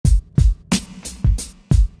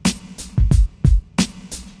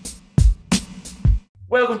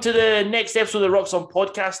Welcome to the next episode of the Rocks On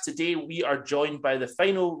podcast. Today we are joined by the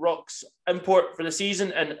final Rocks import for the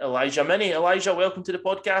season and Elijah Minnie. Elijah, welcome to the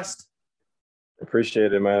podcast.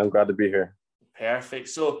 Appreciate it, man. I'm glad to be here. Perfect.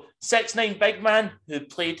 So 6'9" big man who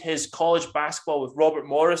played his college basketball with Robert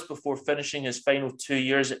Morris before finishing his final 2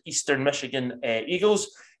 years at Eastern Michigan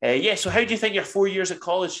Eagles. So how do you think your 4 years at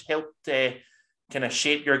college helped kind of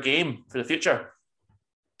shape your game for the future?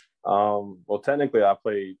 Well, technically, I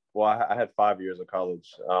had 5 years of college,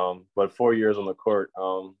 but 4 years on the court,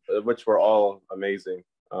 which were all amazing.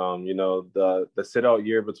 The sit out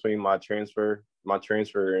year between my transferring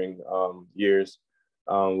years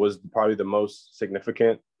was probably the most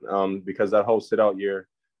significant because that whole sit out year,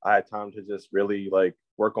 I had time to just really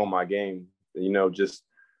work on my game, just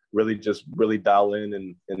really dial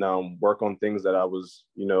in and work on things that I was,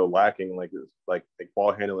 lacking, like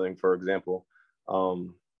ball handling, for example.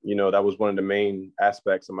 That was one of the main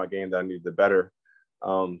aspects of my game that I needed to better.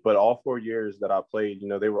 But all 4 years that I played,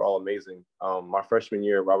 they were all amazing. My freshman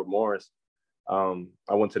year at Robert Morris, I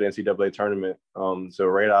went to the NCAA tournament. So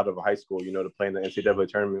right out of high school, to play in the NCAA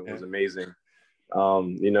tournament was amazing.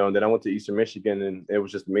 And then I went to Eastern Michigan and it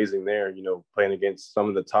was just amazing there, playing against some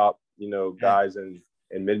of the top, guys in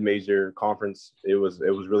mid-major conference. It was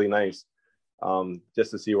really nice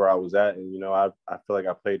just to see where I was at. And, I feel like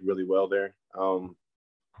I played really well there.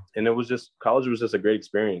 And college was just a great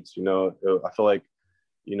experience. I feel like,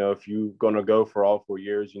 if you're going to go for all 4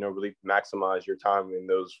 years, really maximize your time in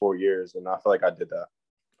those 4 years. And I feel like I did that.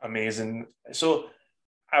 Amazing. So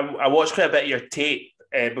I watched quite a bit of your tape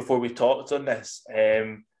before we talked on this.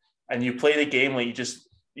 And you play the game like you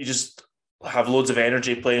just have loads of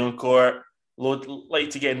energy playing on court, like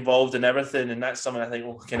to get involved in everything. And that's something I think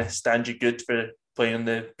will kind of stand you good for playing in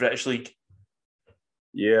the British League.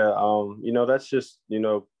 Yeah. That's just,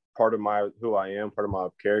 part of who I am, part of my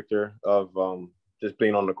character of just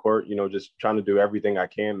being on the court, just trying to do everything I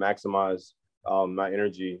can, maximize my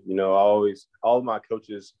energy. All of my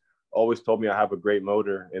coaches always told me I have a great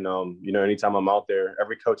motor. And, anytime I'm out there,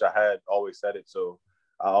 every coach I had always said it. So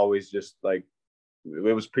I always just it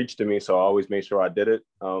was preached to me. So I always made sure I did it.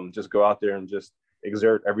 Just go out there and just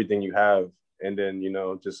exert everything you have. And then,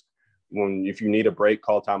 just if you need a break,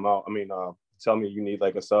 call timeout. Tell me you need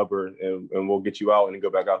a sub and we'll get you out and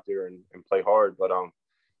go back out there and play hard. But,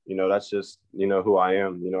 that's just, who I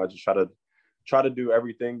am. I just try to do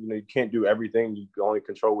everything. You can't do everything. You can only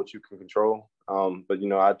control what you can control. But,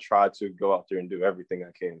 I try to go out there and do everything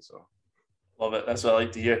I can. So. Love it. That's what I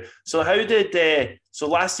like to hear. So so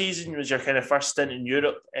last season was your kind of first stint in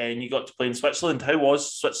Europe and you got to play in Switzerland. How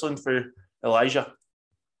was Switzerland for Elijah?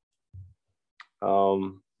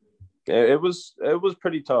 It was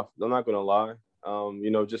pretty tough. I'm not going to lie.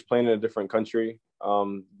 Just playing in a different country,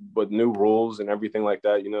 with new rules and everything like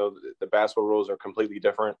that. The basketball rules are completely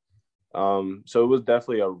different. So it was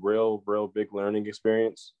definitely a real big learning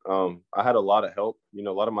experience. I had a lot of help. A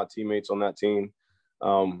lot of my teammates on that team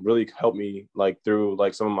really helped me through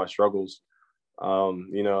some of my struggles.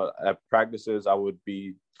 At practices I would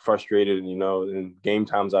be frustrated, and in game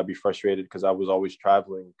times I'd be frustrated because I was always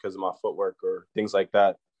traveling because of my footwork or things like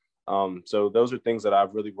that. So those are things that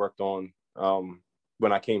I've really worked on.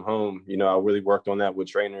 When I came home, I really worked on that with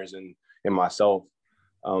trainers and myself,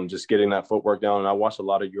 just getting that footwork down. And I watched a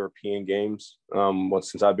lot of European games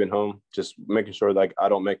since I've been home, just making sure I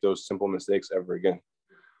don't make those simple mistakes ever again.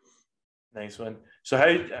 Nice one. So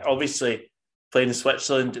how, obviously playing in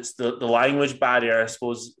Switzerland, it's the language barrier, I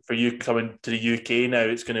suppose, for you coming to the UK now,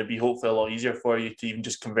 it's going to be hopefully a lot easier for you to even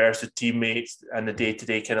just converse with teammates and the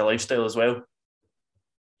day-to-day kind of lifestyle as well.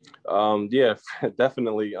 Yeah,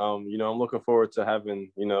 definitely. I'm looking forward to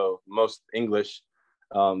having, most English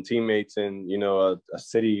teammates in, a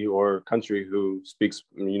city or country who speaks,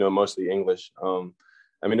 mostly English.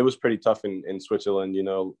 It was pretty tough in Switzerland,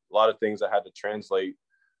 a lot of things I had to translate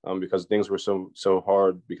because things were so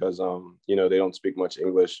hard because, they don't speak much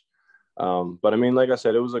English. But like I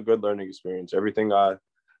said, it was a good learning experience. Everything I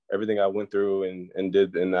went through and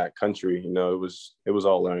did in that country, it was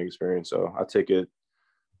all learning experience. So I take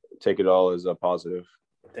it all as a positive.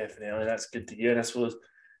 Definitely, that's good to hear. And I suppose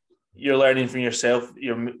you're learning from yourself,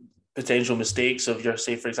 your potential mistakes of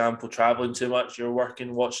say, for example, traveling too much, you're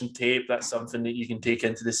working, watching tape. That's something that you can take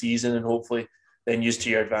into the season and hopefully then use to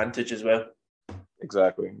your advantage as well.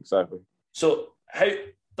 Exactly. So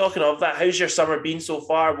talking of that, how's your summer been so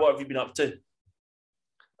far? What have you been up to?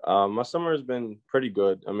 My summer has been pretty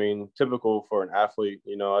good. Typical for an athlete,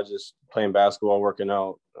 I just playing basketball, working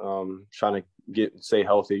out, trying to stay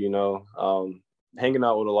healthy, hanging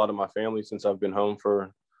out with a lot of my family since I've been home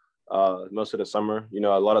for most of the summer. You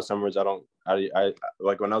know, a lot of summers I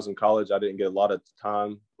like when I was in college, I didn't get a lot of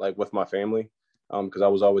time like with my family because I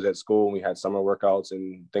was always at school and we had summer workouts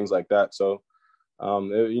and things like that. So,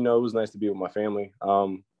 you know, it was nice to be with my family.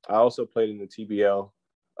 I also played in the TBL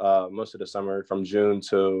most of the summer from June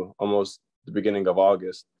to almost the beginning of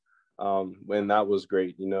August. And that was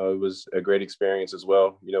great. You know, it was a great experience as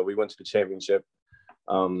well. You know, we went to the championship.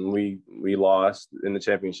 We lost in the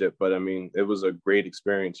championship, but I mean, it was a great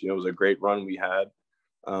experience. You know, it was a great run we had.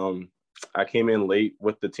 I came in late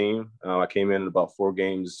with the team. I came in about 4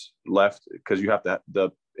 games left because you have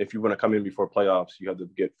to if you want to come in before playoffs, you have to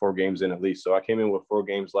get 4 games in at least. So I came in with 4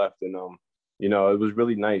 games left, and you know, it was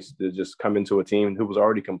really nice to just come into a team who was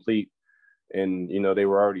already complete, and you know, they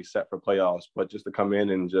were already set for playoffs. But just to come in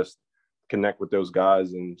and just connect with those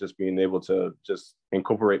guys and just being able to just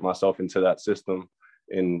incorporate myself into that system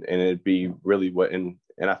and it'd be really what and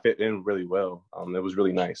I fit in really well. It was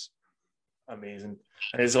really nice. Amazing.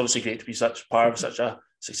 And it's obviously great to be such part of such a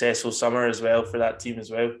successful summer as well for that team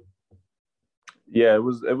as well. Yeah, it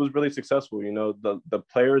was really successful. You know, the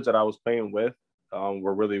players that I was playing with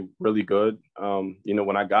were really, really good. You know,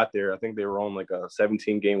 when I got there, I think they were on like a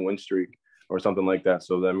 17-game win streak or something like that.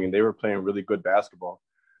 So, I mean, they were playing really good basketball.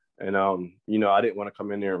 And, you know, I didn't want to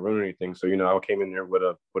come in there and ruin anything. So, you know, I came in there with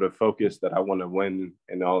a focus that I want to win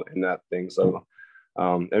and all in that thing. So,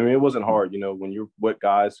 I mean, it wasn't hard. You know, when you're with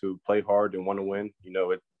guys who play hard and want to win, you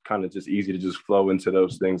know, it kind of just easy to just flow into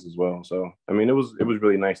those things as well. So, I mean, it was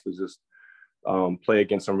really nice to just play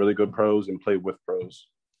against some really good pros and play with pros.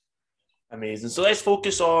 Amazing. So let's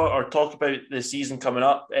focus on or talk about the season coming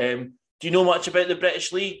up. Do you know much about the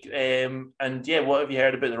British League? And yeah, what have you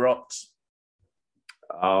heard about the Rocks?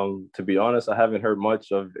 To be honest, I haven't heard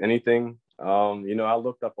much of anything. You know, I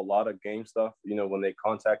looked up a lot of game stuff. You know, when they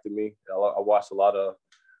contacted me, I watched a lot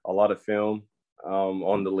of film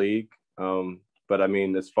on the league. But I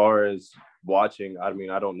mean, as far as watching, I mean,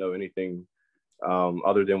 I don't know anything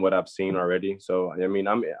other than what I've seen already. So I mean,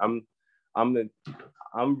 I'm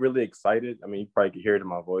really excited. I mean, you probably can hear it in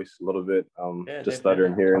my voice a little bit, just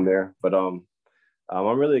stuttering here and there. But I'm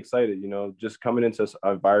really excited. You know, just coming into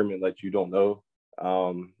an environment that you don't know.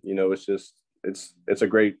 You know, it's a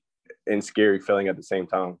great and scary feeling at the same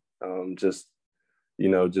time. Just, you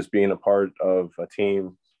know, just being a part of a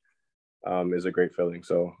team is a great feeling.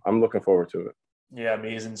 So I'm looking forward to it. Yeah,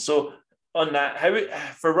 amazing. So on that, how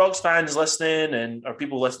for Rocks fans listening and or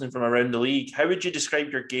people listening from around the league, how would you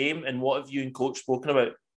describe your game and what have you and coach spoken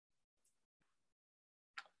about?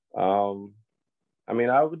 I mean,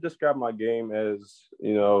 I would describe my game as,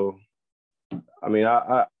 you know, I mean,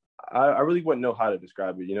 I really wouldn't know how to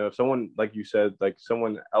describe it. You know, if someone, like you said, like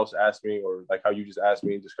someone else asked me, or like how you just asked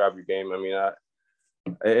me to describe your game, I mean,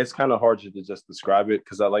 it's kind of hard to just describe it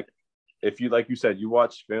because if you, like you said, you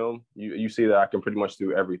watch film, you see that I can pretty much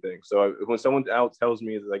do everything. So when someone else tells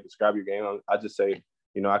me to like describe your game, I just say,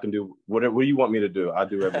 you know, I can do whatever. What do you want me to do? I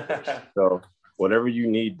do everything. So whatever you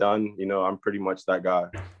need done, you know, I'm pretty much that guy.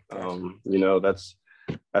 You know, that's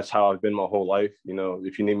how I've been my whole life. You know,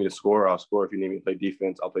 if you need me to score, I'll score. If you need me to play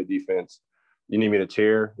defense, I'll play defense. You need me to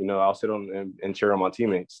cheer, you know, I'll sit on and cheer on my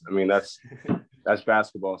teammates. I mean, that's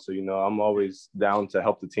basketball. So, you know, I'm always down to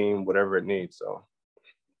help the team, whatever it needs. So,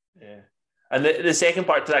 yeah. And the second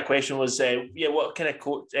part to that question was, what kind of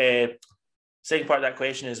second part of that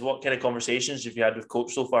question is, what kind of conversations have you had with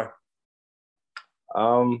coach so far?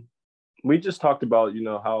 We just talked about, you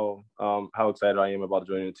know, how excited I am about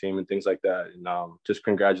joining the team and things like that, and just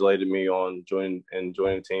congratulated me on joining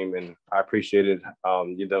the team, and I appreciated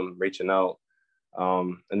them reaching out.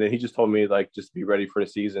 And then he just told me like just be ready for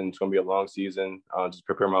the season. It's gonna be a long season. Just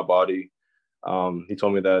prepare my body. He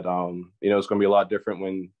told me that you know, it's gonna be a lot different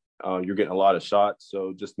when you're getting a lot of shots.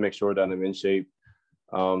 So just make sure that I'm in shape,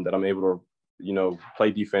 that I'm able to, you know,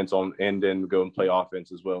 play defense on and then go and play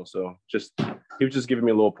offense as well. So he was just giving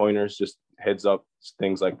me little pointers, just heads up,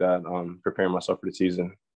 things like that, preparing myself for the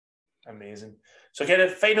season. Amazing. So kind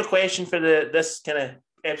of final question for this kind of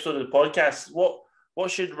episode of the podcast.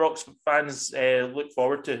 What should Rocks fans look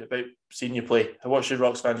forward to about seeing you play? What should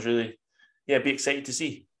Rocks fans really be excited to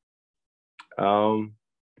see?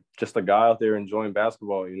 Just a guy out there enjoying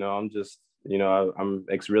basketball. You know, I'm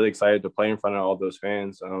really excited to play in front of all those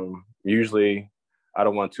fans. Usually, I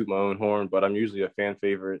don't want to toot my own horn, but I'm usually a fan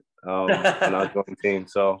favorite when I join the team.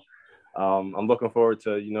 So I'm looking forward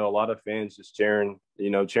to, you know, a lot of fans just cheering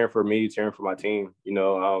for me, cheering for my team. You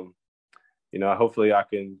know, hopefully I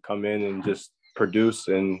can come in and just produce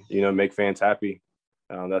and, you know, make fans happy.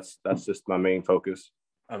 That's just my main focus.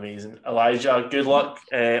 Amazing. Elijah, good luck.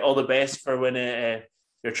 All the best for when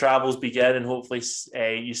your travels begin, and hopefully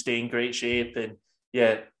you stay in great shape. And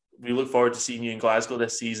yeah, we look forward to seeing you in Glasgow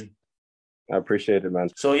this season. I appreciate it, man.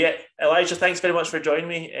 So yeah, Elijah, thanks very much for joining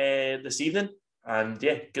me this evening, and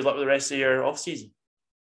yeah, good luck with the rest of your off season.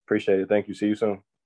 Appreciate it. Thank you. See you soon.